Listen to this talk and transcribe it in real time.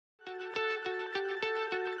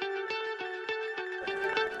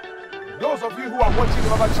those of you who are watching the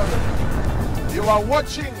right channel, you are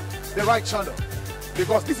watching the right channel.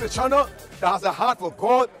 Because this is a channel that has a heart for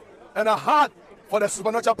God and a heart for the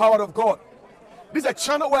supernatural power of God. This is a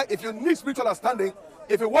channel where if you need spiritual understanding,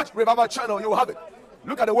 if you watch Revival Channel, you will have it.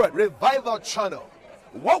 Look at the word, Revival Channel.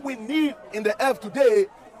 What we need in the earth today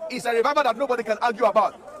is a revival that nobody can argue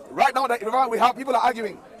about. Right now, the revival we have, people are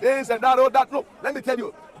arguing this and that, or that. No, let me tell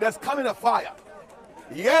you, there's coming a fire.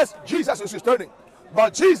 Yes, Jesus is returning,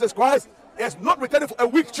 but Jesus Christ is not returning for a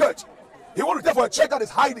weak church. He won't return for a church that is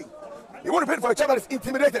hiding. He won't return for a church that is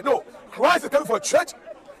intimidated. No, Christ is coming for a church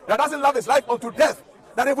that doesn't love his life unto death.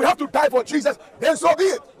 That if we have to die for Jesus, then so be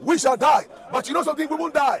it. We shall die. But you know something? We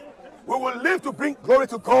won't die. We will live to bring glory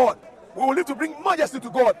to God. We will live to bring majesty to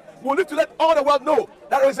God. We will live to let all the world know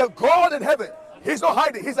that there is a God in heaven. He's not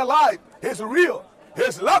hiding. He's alive. He's real.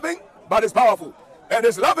 He's loving, but he's powerful. And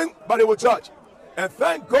he's loving, but he will judge. And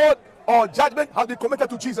thank God, all judgment has been committed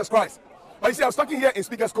to Jesus Christ. But you see, I'm standing here in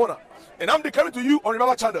Speaker's Corner, and I'm declaring to you on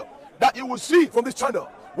Revival Channel that you will see from this channel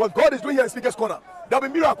what God is doing here in Speaker's Corner. There will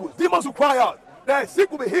be miracles. Demons will cry out. The sick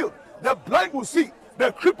will be healed. The blind will see.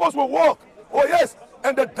 The cripples will walk. Oh yes.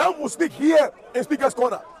 And the dumb will speak here in Speaker's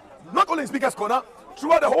Corner. Not only in Speaker's Corner,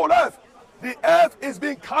 throughout the whole earth. The earth is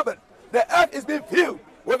being covered. The earth is being filled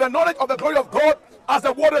with the knowledge of the glory of God as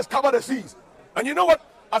the waters cover the seas. And you know what?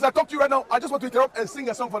 As I talk to you right now, I just want to interrupt and sing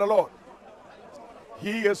a song for the Lord.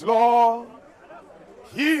 He is Lord.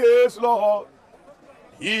 He is Lord.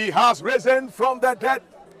 He has risen from the dead.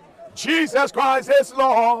 Jesus Christ is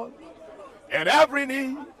Lord. And every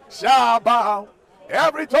knee shall bow,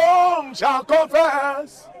 every tongue shall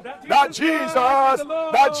confess that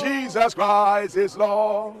Jesus Christ is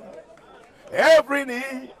Lord. Every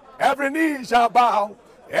knee shall bow,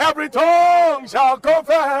 every tongue shall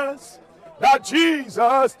confess that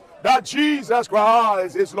Jesus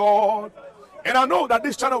Christ is Lord. And I know that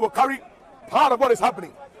this channel will carry part of what is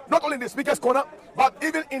happening, not only in the Speaker's Corner, but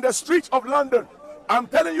even in the streets of London. I'm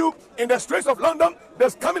telling you, in the streets of London,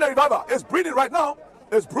 there's coming a revival. It's breeding right now.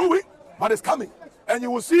 It's brewing, but it's coming. And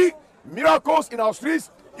you will see miracles in our streets.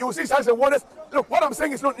 You will see signs and wonders. Look, what I'm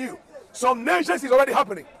saying is not new. Some nations is already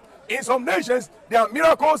happening. In some nations, there are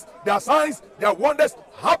miracles, there are signs, there are wonders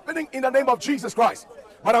happening in the name of Jesus Christ.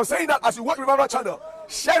 But I'm saying that as you watch Revival Channel,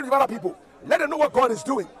 share with other people. Let them know what God is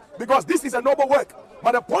doing. Because this is a noble work.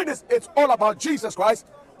 But the point is, it's all about Jesus Christ,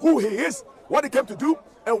 who he is, what he came to do,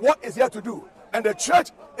 and what is here to do. And the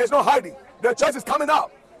church is not hiding. The church is coming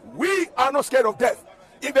out. We are not scared of death.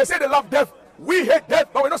 If they say they love death, we hate death,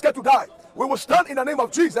 but we're not scared to die. We will stand in the name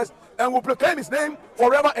of Jesus and will proclaim his name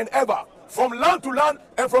forever and ever. From land to land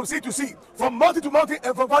and from sea to sea. From mountain to mountain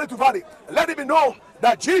and from valley to valley. Let it be known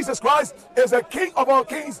that Jesus Christ is the King of all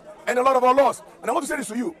kings and the Lord of all lords. And I want to say this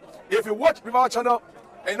to you. If you watch Revival Channel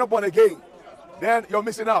and you're not born again, then you're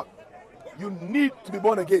missing out. You need to be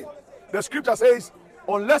born again. The scripture says,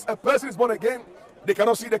 unless a person is born again, they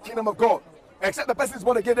cannot see the kingdom of God. Except the person is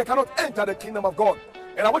born again, they cannot enter the kingdom of God.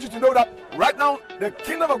 And I want you to know that right now, the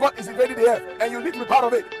kingdom of God is invading the earth, and you need to be part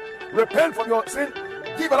of it. Repent from your sin,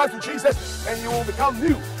 give a life to Jesus, and you will become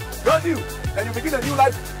new, brand new, and you begin a new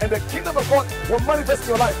life, and the kingdom of God will manifest in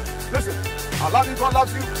your life. Listen, I love you, God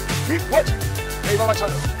loves you. Keep watching Revival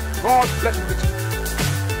Channel. God bless you.